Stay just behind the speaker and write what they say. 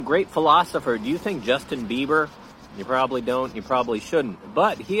Great philosopher. Do you think Justin Bieber? You probably don't. You probably shouldn't.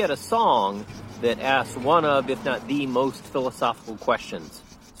 But he had a song that asked one of, if not the most philosophical questions.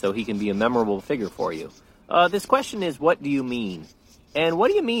 So he can be a memorable figure for you. This question is, what do you mean? And what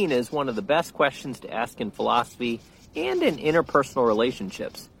do you mean is one of the best questions to ask in philosophy and in interpersonal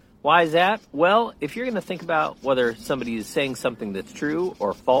relationships. Why is that? Well, if you're going to think about whether somebody is saying something that's true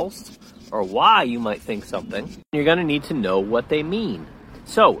or false, or why you might think something, you're going to need to know what they mean.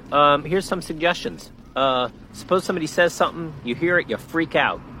 So, here's some suggestions. Suppose somebody says something, you hear it, you freak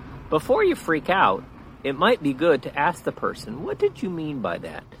out. Before you freak out, it might be good to ask the person, what did you mean by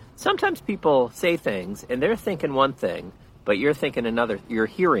that? Sometimes people say things, and they're thinking one thing, but you're thinking another, you're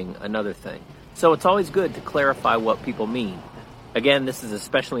hearing another thing. So it's always good to clarify what people mean. Again, this is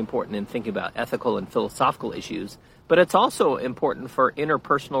especially important in thinking about ethical and philosophical issues, but it's also important for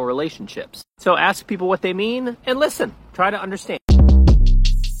interpersonal relationships. So ask people what they mean and listen. Try to understand.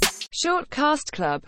 Shortcast Club.